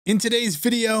In today's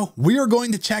video, we are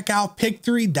going to check out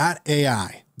Pictory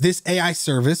AI. This AI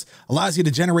service allows you to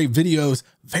generate videos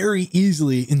very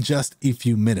easily in just a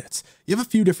few minutes. You have a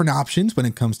few different options when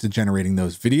it comes to generating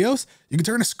those videos. You can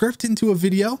turn a script into a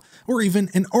video or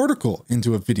even an article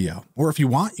into a video. Or if you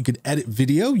want, you could edit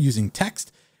video using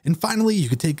text. And finally, you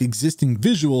could take existing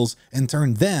visuals and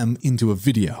turn them into a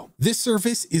video. This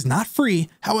service is not free.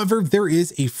 However, there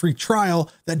is a free trial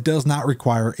that does not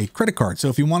require a credit card. So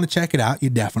if you want to check it out,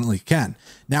 you definitely can.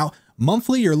 Now,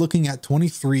 monthly, you're looking at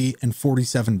 $23 and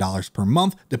 $47 per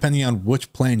month, depending on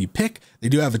which plan you pick. They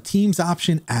do have a Teams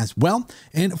option as well.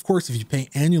 And of course, if you pay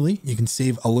annually, you can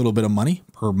save a little bit of money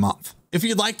per month. If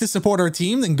you'd like to support our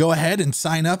team, then go ahead and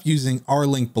sign up using our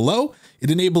link below. It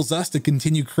enables us to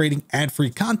continue creating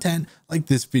ad-free content like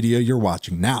this video you're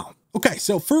watching now. Okay,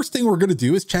 so first thing we're going to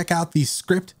do is check out the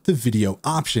script to video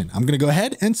option. I'm going to go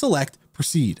ahead and select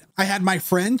proceed. I had my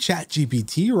friend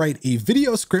ChatGPT write a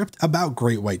video script about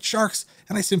great white sharks,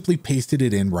 and I simply pasted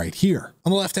it in right here.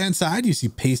 On the left-hand side, you see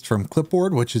paste from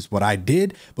clipboard, which is what I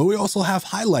did, but we also have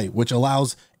highlight, which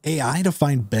allows AI to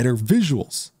find better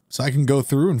visuals. So I can go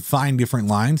through and find different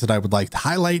lines that I would like to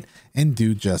highlight and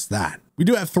do just that. We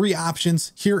do have three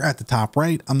options here at the top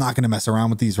right. I'm not going to mess around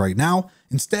with these right now.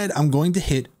 Instead, I'm going to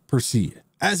hit proceed.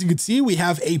 As you can see, we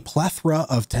have a plethora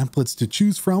of templates to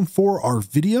choose from for our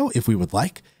video if we would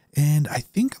like. And I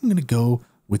think I'm going to go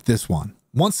with this one.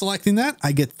 Once selecting that,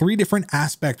 I get three different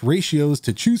aspect ratios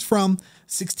to choose from.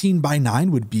 16:9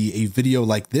 would be a video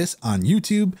like this on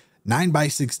YouTube.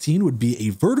 9:16 would be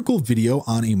a vertical video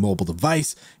on a mobile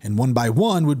device, and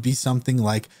 1:1 would be something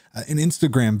like an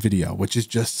Instagram video, which is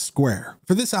just square.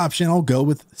 For this option, I'll go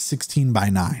with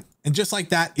 16:9. And just like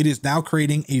that, it is now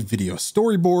creating a video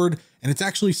storyboard, and it's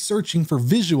actually searching for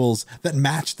visuals that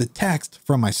match the text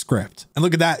from my script. And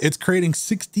look at that, it's creating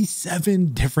 67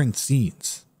 different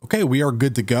scenes. Okay, we are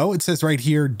good to go. It says right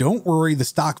here, don't worry, the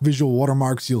stock visual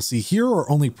watermarks you'll see here are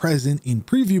only present in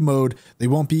preview mode. They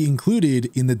won't be included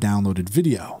in the downloaded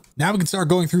video. Now we can start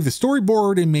going through the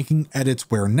storyboard and making edits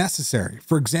where necessary.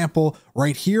 For example,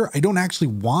 right here, I don't actually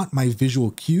want my visual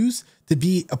cues to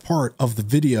be a part of the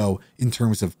video in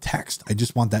terms of text. I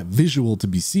just want that visual to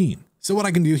be seen. So what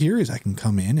I can do here is I can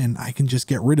come in and I can just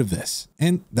get rid of this.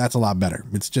 And that's a lot better.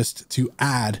 It's just to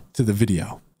add to the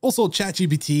video. Also,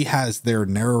 ChatGPT has their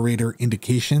narrator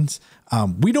indications.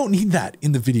 We don't need that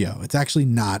in the video. It's actually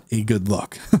not a good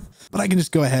look, but I can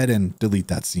just go ahead and delete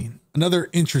that scene. Another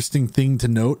interesting thing to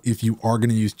note if you are going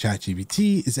to use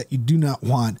ChatGPT is that you do not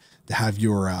want to have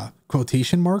your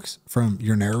quotation marks from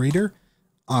your narrator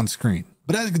on screen.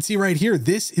 But as you can see right here,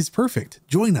 this is perfect.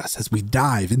 Join us as we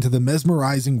dive into the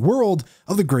mesmerizing world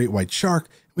of the great white shark.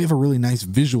 We have a really nice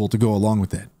visual to go along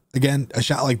with it. Again, a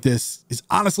shot like this is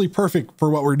honestly perfect for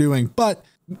what we're doing, but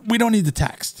we don't need the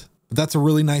text. But that's a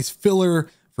really nice filler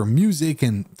for music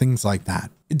and things like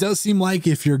that. It does seem like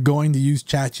if you're going to use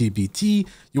ChatGPT,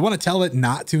 you want to tell it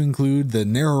not to include the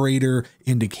narrator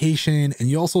indication, and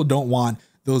you also don't want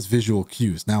those visual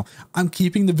cues. Now, I'm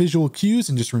keeping the visual cues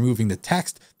and just removing the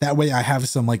text. That way I have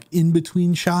some like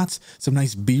in-between shots, some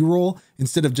nice B-roll,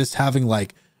 instead of just having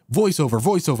like voiceover,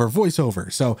 voiceover,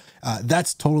 voiceover. So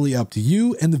that's totally up to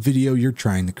you and the video you're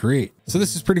trying to create. So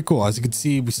this is pretty cool. As you can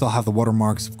see, we still have the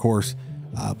watermarks, of course,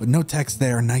 but no text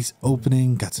there. Nice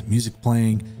opening, got some music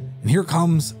playing. And here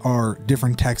comes our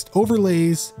different text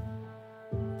overlays.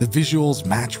 The visuals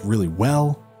match really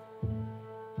well.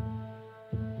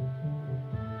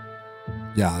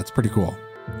 Yeah, that's pretty cool.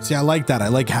 See, I like that. I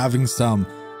like having some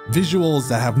visuals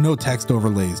that have no text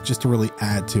overlays just to really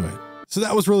add to it. So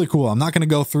that was really cool. I'm not going to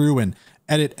go through and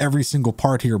edit every single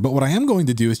part here, but what I am going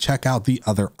to do is check out the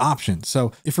other options.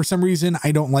 So if for some reason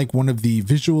I don't like one of the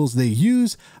visuals they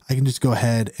use, I can just go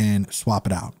ahead and swap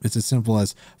it out. It's as simple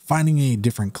as finding a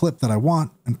different clip that I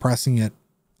want and pressing it,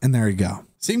 and there you go.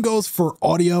 Same goes for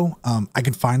audio. I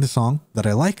can find a song that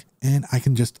I like and I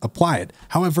can just apply it.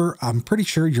 However, I'm pretty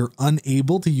sure you're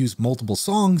unable to use multiple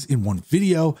songs in one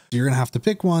video. So you're gonna have to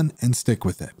pick one and stick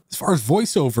with it. As far as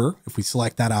voiceover, if we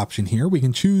select that option here, we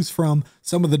can choose from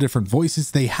some of the different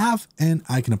voices they have and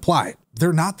I can apply it.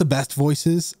 They're not the best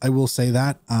voices, I will say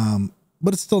that,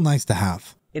 but it's still nice to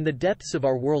have. In the depths of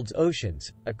our world's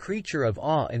oceans, a creature of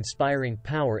awe-inspiring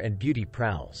power and beauty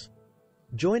prowls.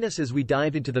 Join us as we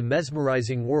dive into the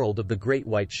mesmerizing world of the great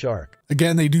white shark.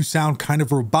 Again, they do sound kind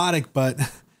of robotic, but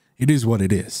it is what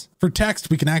it is. For text,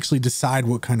 we can actually decide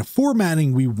what kind of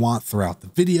formatting we want throughout the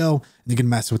video. and you can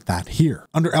mess with that here.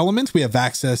 Under elements, we have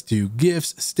access to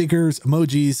GIFs, stickers,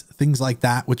 emojis, things like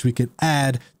that, which we could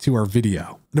add to our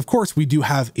video. And of course, we do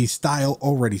have a style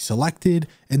already selected,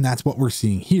 and that's what we're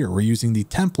seeing here. We're using the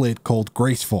template called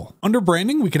Graceful. Under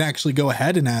branding, we can actually go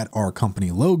ahead and add our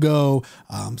company logo,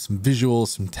 some visuals,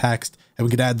 some text, and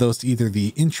we could add those to either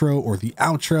the intro or the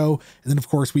outro. And then of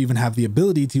course, we even have the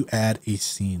ability to add a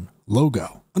scene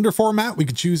logo. Under format, we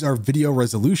could choose our video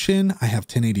resolution. I have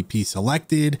 1080p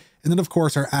selected. And then of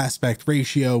course our aspect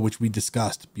ratio, which we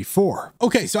discussed before.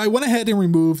 Okay, so I went ahead and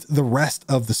removed the rest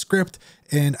of the script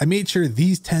and I made sure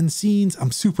these 10 scenes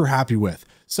I'm super happy with.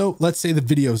 So let's say the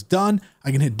video's done.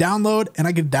 I can hit download and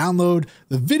I can download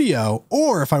the video,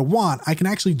 or if I want, I can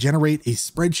actually generate a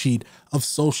spreadsheet of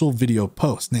social video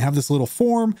posts. And they have this little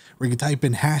form where you can type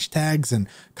in hashtags and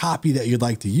copy that you'd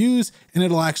like to use, and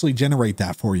it'll actually generate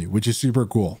that for you, which is super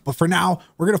cool. But for now,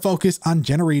 we're going to focus on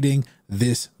generating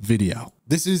this video.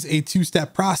 This is a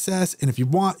two-step process. And if you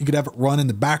want, you could have it run in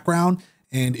the background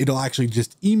and it'll actually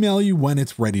just email you when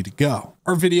it's ready to go.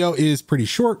 Our video is pretty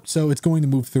short, so it's going to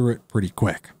move through it pretty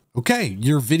quick. Okay,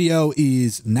 your video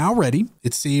is now ready.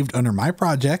 It's saved under My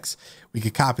Projects. We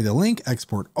could copy the link,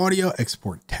 export audio,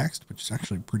 export text, which is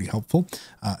actually pretty helpful,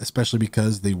 especially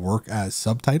because they work as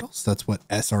subtitles. That's what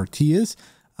SRT is.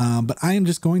 But I am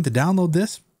just going to download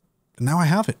this, and now I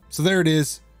have it. So there it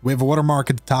is. We have a watermark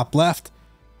at the top left.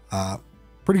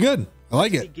 Pretty good. I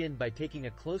like it. Begin by taking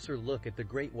a closer look at the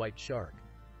great white shark.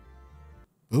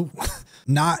 Ooh,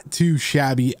 not too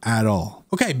shabby at all.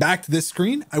 Okay, back to this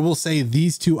screen. I will say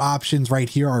these two options right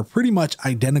here are pretty much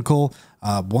identical.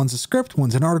 One's a script,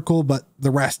 one's an article, but the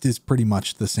rest is pretty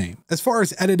much the same. As far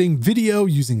as editing video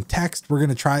using text, we're going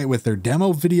to try it with their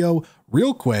demo video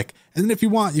real quick. And then if you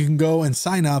want, you can go and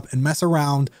sign up and mess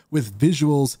around with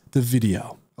visuals to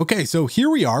video. Okay, so here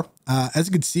we are. As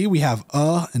you can see, we have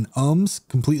and ums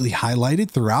completely highlighted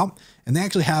throughout, and they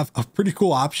actually have a pretty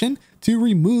cool option to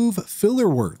remove filler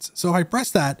words. So if I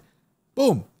press that,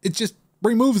 boom, it just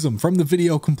removes them from the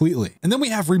video completely. And then we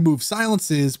have remove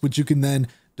silences, which you can then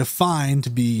define to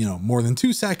be, more than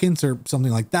 2 seconds or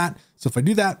something like that. So if I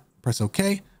do that, press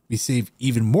OK, we save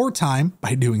even more time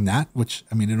by doing that, which,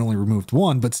 I mean, it only removed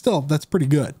one, but still, that's pretty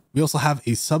good. We also have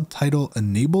a subtitle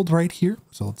enabled right here.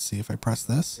 So let's see if I press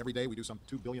this. Every day we do some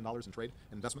 $2 billion in trade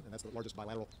and investment, and that's the largest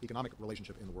bilateral economic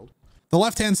relationship in the world. The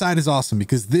left-hand side is awesome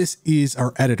because this is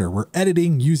our editor. We're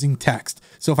editing using text.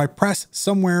 So if I press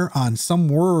somewhere on some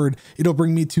word, it'll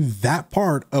bring me to that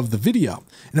part of the video.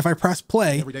 And if I press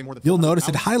play, you'll notice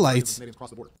it highlights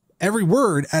every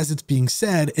word as it's being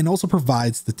said and also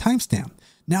provides the timestamp.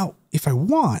 Now, if I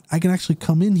want, I can actually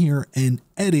come in here and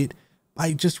edit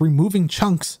by just removing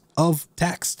chunks of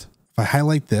text. If I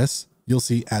highlight this, you'll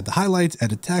see add the highlights,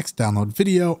 edit text, download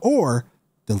video, or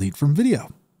delete from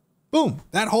video. Boom,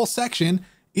 that whole section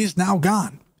is now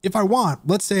gone. If I want,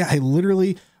 let's say I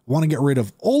literally want to get rid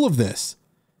of all of this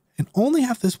and only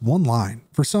have this one line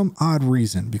for some odd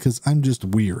reason because I'm just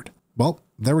weird. Well,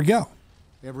 there we go.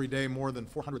 Every day, more than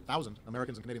 400,000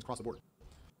 Americans and Canadians cross the border.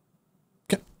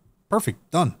 Okay, perfect,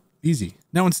 done, easy.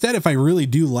 Now, instead, if I really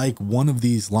do like one of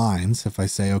these lines, if I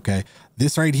say, okay,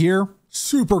 this right here,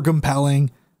 super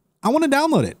compelling, I want to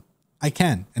download it, I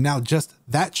can. And now just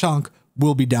that chunk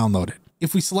will be downloaded.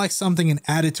 If we select something and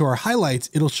add it to our highlights,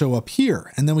 it'll show up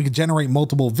here. And then we could generate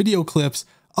multiple video clips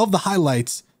of the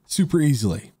highlights super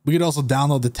easily. We could also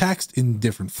download the text in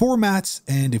different formats.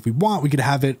 And if we want, we could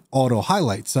have it auto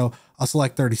highlight. So I'll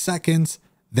select 30 seconds.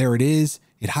 There it is.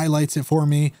 It highlights it for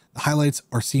me. The highlights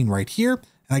are seen right here,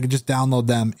 and I can just download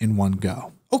them in one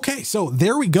go. Okay, so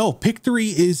there we go. Pictory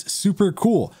is super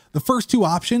cool. The first two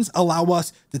options allow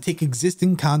us to take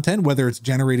existing content, whether it's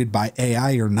generated by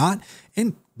AI or not,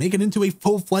 and make it into a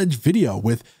full-fledged video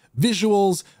with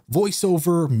visuals,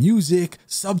 voiceover, music,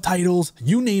 subtitles,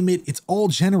 you name it, it's all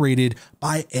generated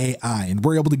by AI. And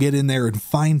we're able to get in there and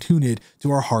fine-tune it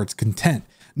to our heart's content.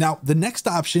 Now, the next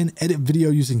option, edit video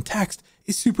using text,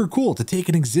 is super cool to take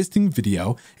an existing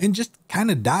video and just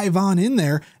kind of dive on in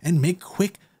there and make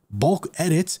quick bulk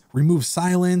edits, remove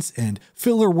silence and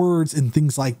filler words and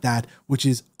things like that, which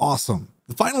is awesome.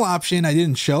 The final option I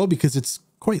didn't show because it's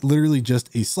quite literally just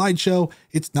a slideshow.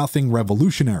 It's nothing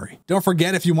revolutionary. Don't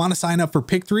forget, if you want to sign up for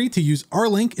Pictory, to use our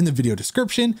link in the video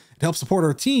description to help support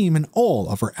our team and all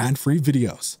of our ad-free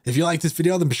videos. If you like this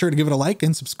video, then be sure to give it a like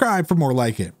and subscribe for more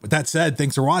like it. With that said,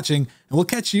 thanks for watching, and we'll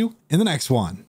catch you in the next one.